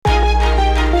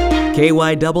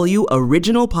KYW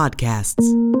Original Podcasts.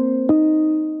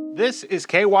 This is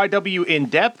KYW In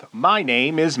Depth. My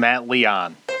name is Matt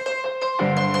Leon.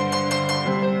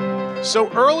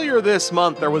 So earlier this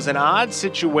month, there was an odd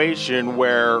situation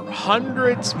where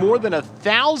hundreds, more than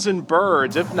 1,000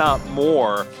 birds, if not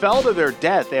more, fell to their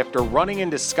death after running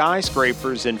into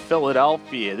skyscrapers in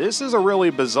Philadelphia. This is a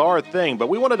really bizarre thing, but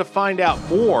we wanted to find out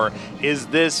more. Is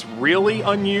this really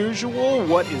unusual?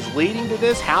 What is leading to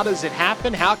this? How does it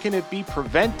happen? How can it be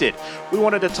prevented? We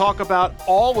wanted to talk about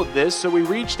all of this, so we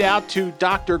reached out to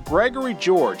Dr. Gregory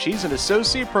George. He's an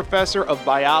associate professor of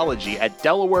biology at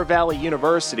Delaware Valley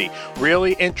University.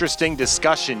 Really interesting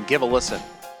discussion. Give a listen.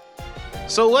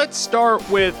 So let's start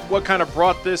with what kind of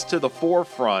brought this to the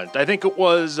forefront. I think it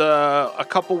was a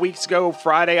couple weeks ago,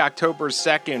 Friday, October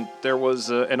 2nd, there was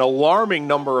an alarming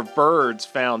number of birds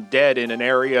found dead in an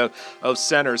area of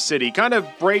Center City. Kind of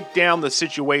break down the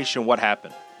situation, what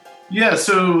happened. Yeah,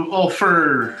 so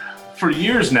for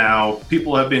years now,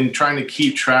 people have been trying to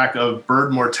keep track of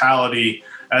bird mortality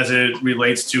as it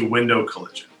relates to window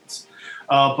collisions.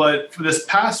 But for this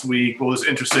past week, what was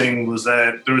interesting was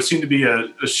that there seemed to be a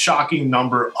shocking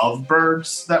number of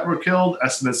birds that were killed,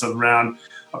 estimates of around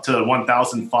up to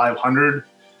 1,500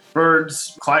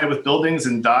 birds collided with buildings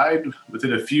and died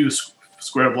within a few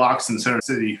square blocks in Center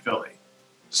City, Philly.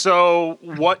 So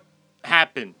what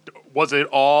happened? Was it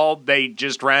all they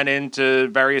just ran into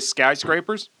various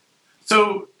skyscrapers?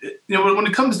 So, when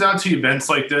it comes down to events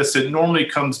like this, it normally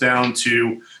comes down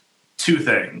to two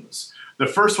things. The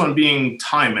first one being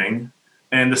timing,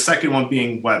 and the second one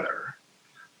being weather.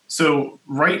 So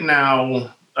right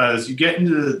now, as you get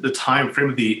into the time frame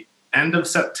of the end of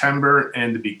September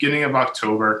and the beginning of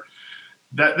October,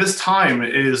 that this time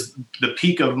is the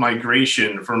peak of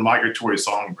migration for migratory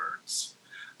songbirds.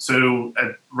 So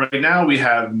right now we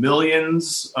have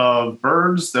millions of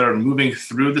birds that are moving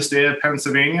through the state of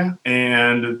Pennsylvania,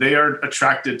 and they are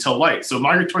attracted to light. So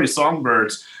migratory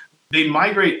songbirds, they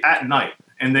migrate at night.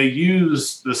 And they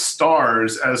use the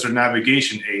stars as their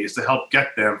navigation aids to help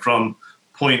get them from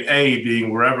point A,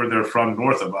 being wherever they're from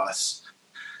north of us.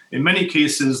 In many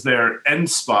cases, their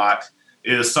end spot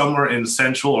is somewhere in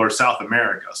Central or South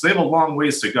America. So they have a long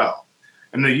ways to go.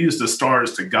 And they use the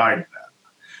stars to guide them.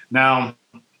 Now,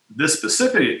 this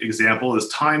specific example is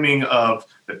timing of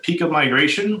the peak of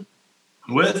migration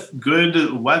with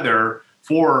good weather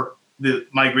for the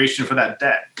migration for that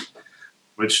day,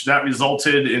 which that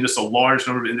resulted in just a large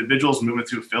number of individuals moving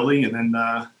through Philly, and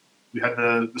then we had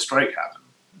the strike happen.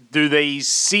 Do they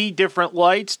see different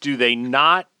lights? Do they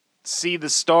not see the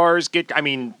stars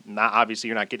obviously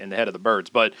you're not getting in the head of the birds,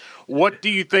 but what do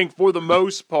you think for the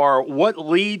most part, what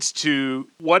is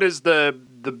the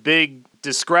big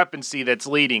discrepancy that's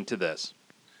leading to this?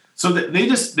 So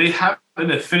they have an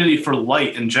affinity for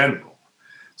light in general.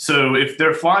 So if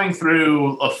they're flying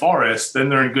through a forest, then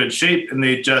they're in good shape and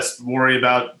they just worry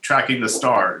about tracking the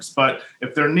stars. But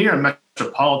if they're near a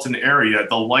metropolitan area,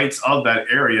 the lights of that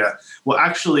area will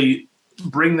actually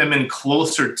bring them in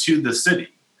closer to the city.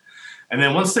 And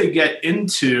then once they get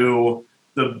into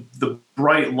the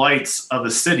bright lights of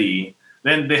a city,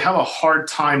 then they have a hard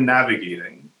time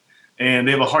navigating. And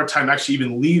they have a hard time actually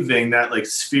even leaving that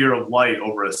sphere of light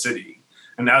over a city.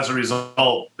 And as a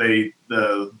result, they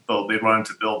run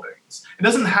into buildings. It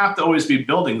doesn't have to always be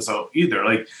buildings, though,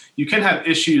 either. You can have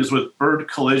issues with bird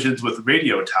collisions with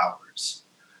radio towers.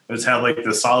 Just have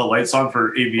the solid lights on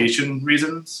for aviation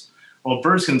reasons. Well,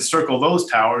 birds can circle those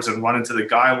towers and run into the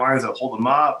guy lines that hold them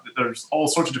up. There's all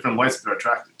sorts of different lights that they're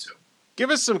attracted to.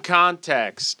 Give us some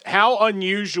context. How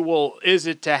unusual is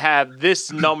it to have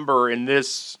this number in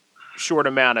this short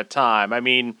amount of time? I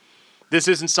mean, this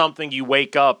isn't something you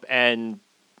wake up and,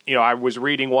 I was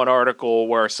reading one article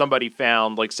where somebody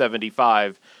found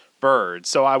 75 birds.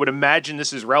 So I would imagine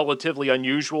this is relatively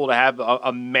unusual to have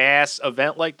a mass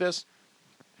event like this.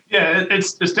 Yeah,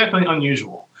 it's definitely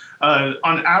unusual.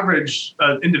 On average,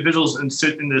 individuals in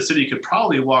the city could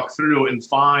probably walk through and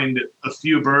find a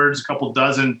few birds, a couple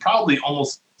dozen, probably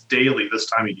almost daily this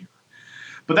time of year.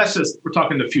 But we're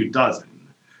talking a few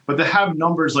dozen. But to have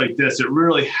numbers like this, it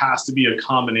really has to be a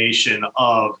combination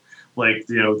of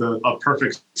a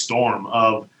perfect storm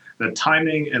of the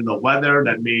timing and the weather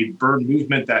that made bird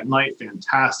movement that night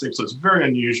fantastic. So it's very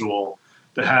unusual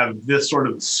to have this sort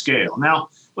of scale. Now,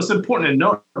 what's important to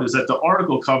note is that the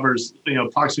article covers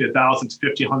approximately 1,000 to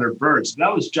 1,500 birds.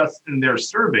 That was just in their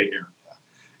survey area.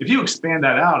 If you expand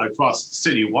that out across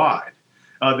citywide,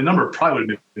 the number probably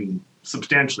would have been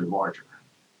substantially larger.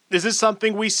 Is this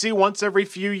something we see once every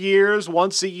few years,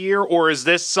 once a year, or is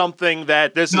this something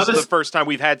that this is the first time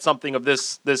we've had something of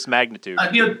this magnitude?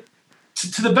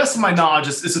 To the best of my knowledge,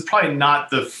 this is probably not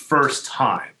the first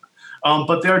time.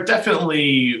 But they're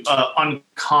definitely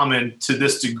uncommon to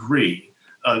this degree.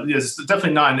 It's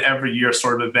definitely not an every year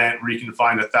sort of event where you can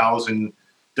find 1,000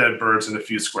 dead birds in a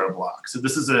few square blocks. So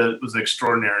this was an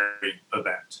extraordinary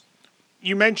event.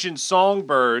 You mentioned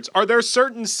songbirds. Are there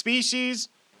certain species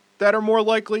that are more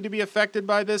likely to be affected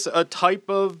by this, a type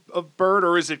of bird,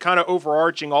 or is it kind of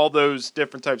overarching all those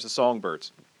different types of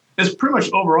songbirds? It's pretty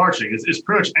much overarching. It's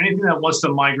pretty much anything that wants to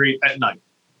migrate at night.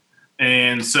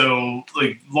 And so,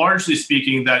 like, largely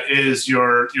speaking, that is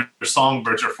your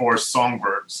songbirds or forest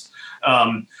songbirds.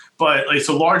 But like,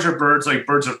 so larger birds like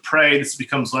birds of prey, this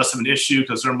becomes less of an issue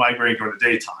because they're migrating during the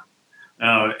daytime.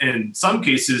 In some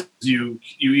cases, you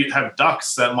have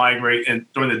ducks that migrate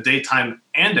during the daytime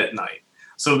and at night.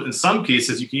 So in some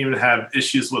cases, you can even have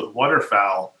issues with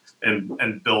waterfowl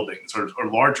and buildings or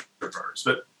larger birds.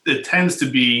 But it tends to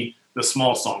be the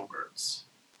small songbirds.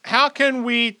 How can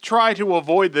we try to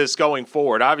avoid this going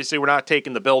forward? Obviously, we're not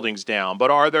taking the buildings down,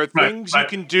 but are there things you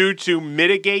can do to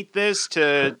mitigate this,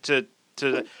 to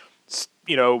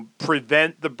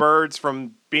prevent the birds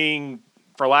from being,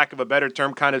 for lack of a better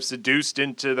term, kind of seduced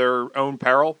into their own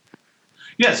peril?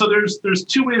 Yeah, so there's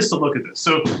two ways to look at this.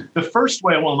 So the first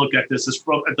way I want to look at this is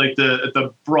from at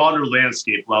the broader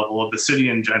landscape level of the city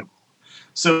in general.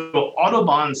 So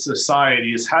Audubon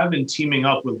societies have been teaming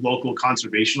up with local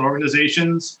conservation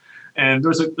organizations, and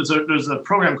there's a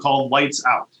program called Lights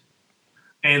Out,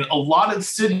 and a lot of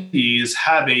cities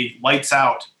have a Lights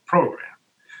Out program,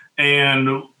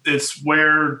 and it's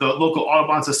where the local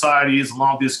Audubon societies,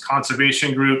 along with these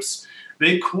conservation groups,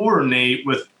 they coordinate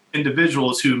with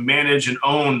individuals who manage and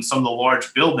own some of the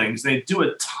large buildings. They do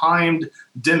a timed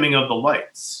dimming of the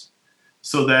lights,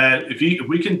 so that if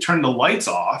we can turn the lights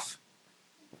off,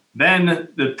 then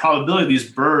the probability of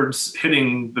these birds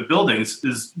hitting the buildings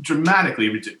is dramatically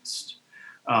reduced.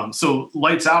 So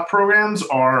lights out programs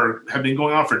have been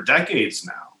going on for decades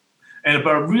now, and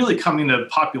but are really coming to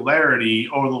popularity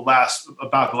over the last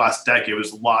decade.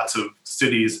 There's lots of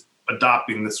cities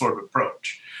adopting this sort of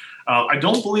approach. I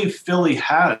don't believe Philly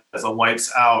has a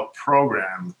lights out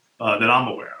program that I'm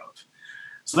aware of.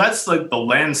 So that's like the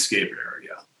landscape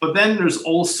area. But then there's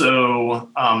also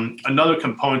another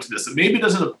component to this that maybe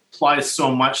doesn't apply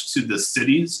so much to the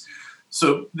cities.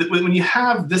 So when you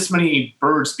have this many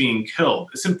birds being killed,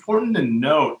 it's important to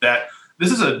note that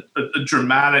this is a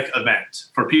dramatic event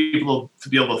for people to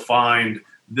be able to find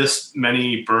this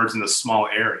many birds in a small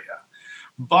area.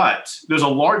 But there's a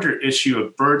larger issue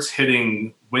of birds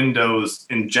hitting windows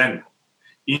in general,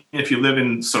 even if you live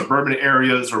in suburban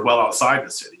areas or well outside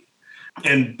the city.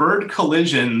 And bird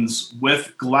collisions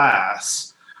with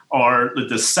glass are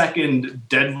the second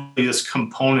deadliest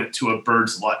component to a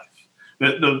bird's life.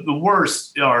 The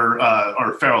worst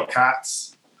are feral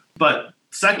cats, but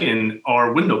second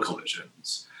are window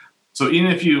collisions. So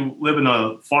even if you live in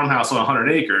a farmhouse on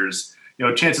 100 acres,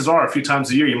 chances are a few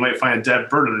times a year you might find a dead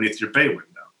bird underneath your bay window.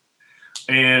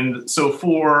 And so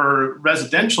for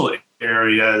residential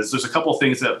areas, there's a couple of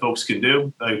things that folks can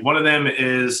do. Like one of them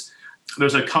is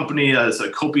there's a company that's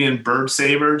Copian Bird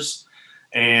Savers.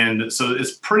 And so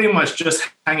it's pretty much just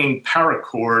hanging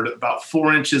paracord about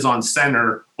 4 inches on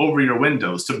center over your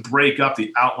windows to break up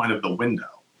the outline of the window.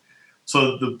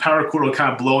 So the paracord will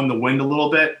kind of blow in the wind a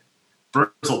little bit.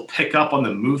 Birds will pick up on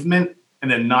the movement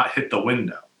and then not hit the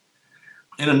window.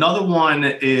 And another one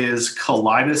is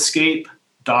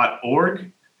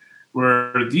kaleidoscape.org,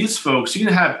 where these folks, you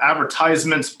can have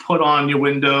advertisements put on your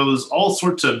windows, all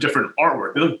sorts of different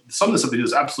artwork. Some of the stuff they do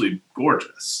is absolutely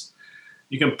gorgeous.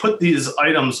 You can put these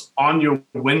items on your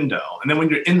window, and then when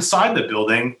you're inside the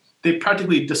building, they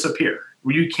practically disappear,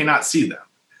 where you cannot see them.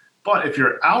 But if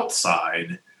you're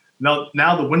outside, now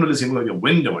the window doesn't even look like a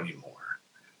window anymore.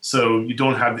 So you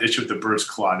don't have the issue with the birds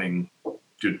colliding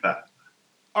due to that.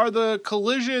 Are the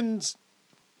collisions,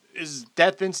 is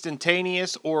death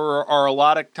instantaneous, or are a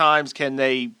lot of times can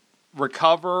they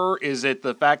recover? Is it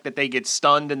the fact that they get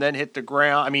stunned and then hit the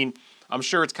ground? I mean, I'm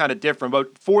sure it's kind of different,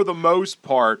 but for the most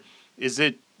part, is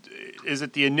it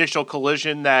the initial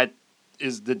collision that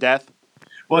is the death?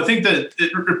 Well, I think that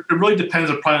it really depends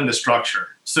upon the structure.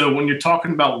 So when you're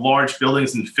talking about large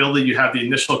buildings in Philly, you have the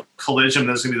initial collision, and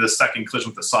there's going to be the second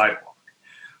collision with the sidewalk.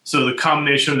 So the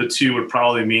combination of the two would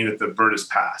probably mean that the bird is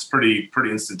passed pretty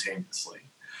instantaneously.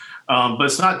 But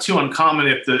it's not too uncommon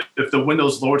if the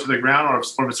window's lower to the ground, or if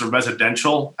it's a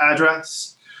residential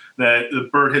address, that the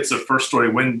bird hits a first-story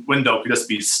window, could just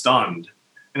be stunned.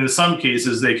 And in some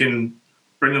cases, they can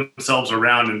bring themselves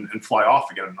around and fly off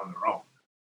again on their own.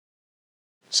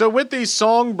 So with these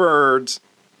songbirds,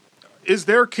 is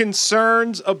there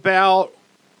concerns about,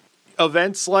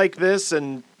 events like this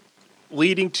and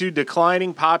leading to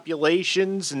declining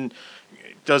populations, and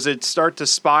does it start to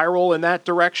spiral in that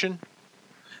direction?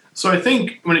 So I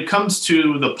think when it comes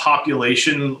to the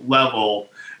population level,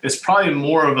 it's probably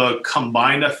more of a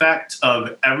combined effect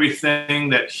of everything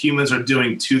that humans are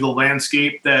doing to the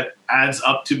landscape that adds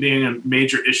up to being a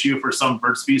major issue for some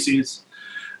bird species.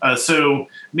 So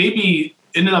maybe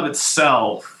in and of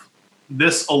itself,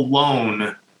 this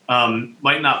alone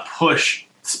might not push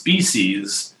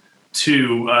species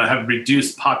to have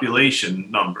reduced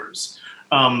population numbers.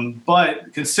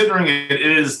 But considering it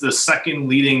is the second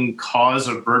leading cause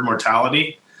of bird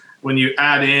mortality, when you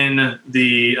add in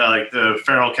the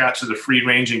feral cats or the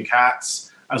free-ranging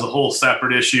cats as a whole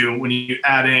separate issue, when you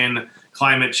add in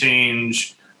climate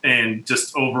change and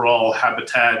just overall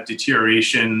habitat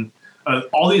deterioration,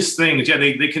 all these things,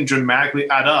 they can dramatically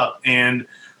add up. And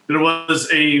there was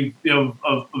a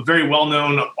very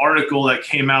well-known article that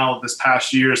came out this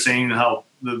past year saying how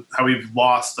we've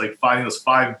lost like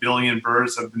 5 billion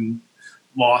birds have been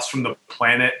lost from the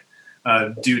planet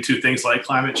due to things like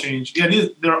climate change.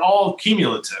 They're all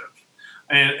cumulative,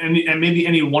 and maybe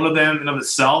any one of them in of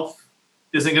itself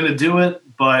isn't going to do it,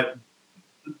 but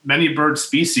many bird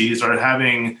species are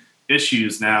having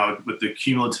issues now with the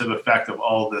cumulative effect of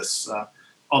all this,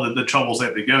 all the troubles they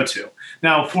have to go to.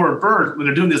 Now, for a bird, when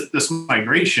they're doing this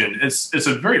migration, it's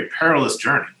a very perilous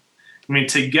journey. I mean,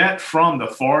 to get from the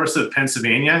forest of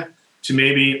Pennsylvania to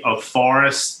maybe a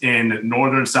forest in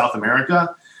northern South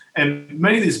America, and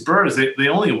many of these birds, they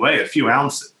only weigh a few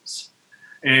ounces.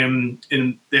 And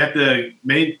they have to,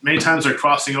 many times they're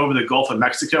crossing over the Gulf of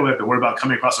Mexico. We have to worry about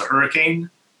coming across a hurricane.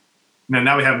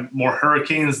 Now we have more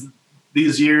hurricanes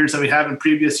these years than we have in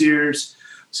previous years.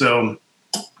 So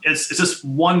it's just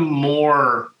one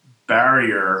more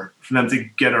barrier for them to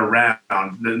get around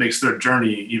that makes their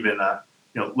journey even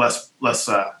less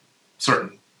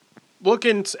certain.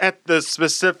 Looking at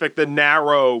the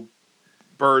narrow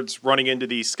birds running into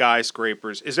these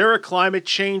skyscrapers, is there a climate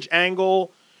change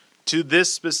angle to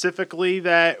this specifically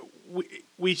that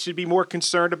we should be more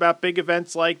concerned about big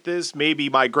events like this? Maybe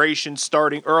migration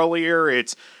starting earlier.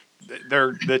 It's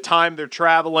the time they're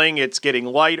traveling. It's getting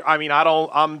lighter. I mean,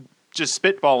 I'm just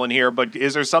spitballing here, but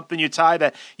is there something you tie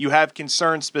that you have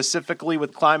concern specifically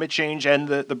with climate change and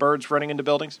the birds running into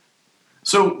buildings?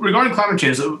 So regarding climate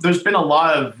change, there's been a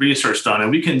lot of research done,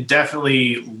 and we can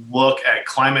definitely look at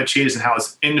climate change and how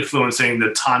it's influencing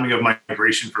the timing of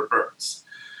migration for birds.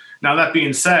 Now, that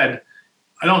being said,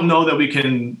 I don't know that we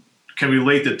can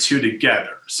relate the two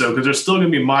together. So because they're still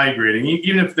going to be migrating,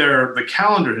 even if the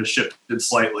calendar has shifted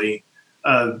slightly,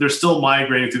 they're still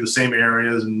migrating through the same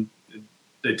areas, and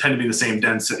they tend to be the same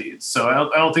densities. So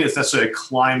I don't think it's necessarily a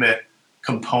climate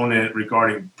component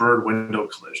regarding bird window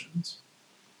collisions.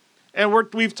 And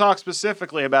we've talked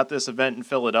specifically about this event in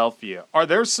Philadelphia. Are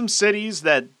there some cities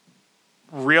that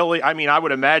really, I mean, I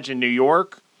would imagine New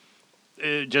York,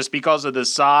 just because of the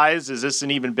size, is this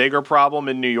an even bigger problem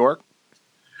in New York?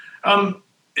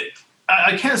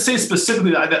 I can't say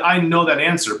specifically that I know that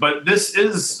answer, but this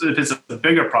is, if it's a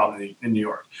bigger problem in New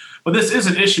York. But this is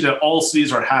an issue that all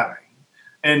cities are having.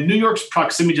 And New York's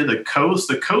proximity to the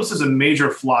coast is a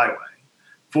major flyway.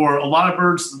 For a lot of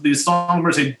birds, these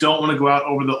songbirds, they don't want to go out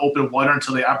over the open water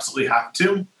until they absolutely have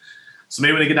to. So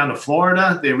maybe when they get down to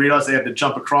Florida, they realize they have to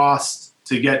jump across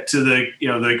to get to the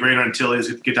Greater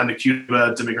Antilles, get down to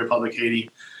Cuba, Dominican Republic, Haiti.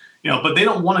 But they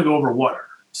don't want to go over water.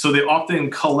 So they often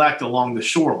collect along the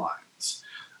shorelines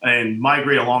and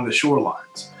migrate along the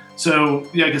shorelines. So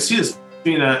I can see this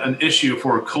being an issue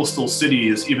for coastal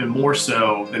cities even more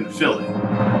so than Philly.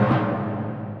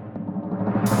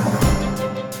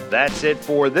 That's it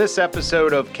for this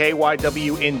episode of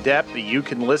KYW In Depth. You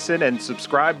can listen and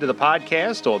subscribe to the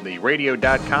podcast on the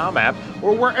radio.com app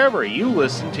or wherever you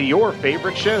listen to your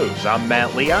favorite shows. I'm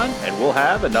Matt Leon, and we'll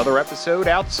have another episode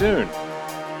out soon.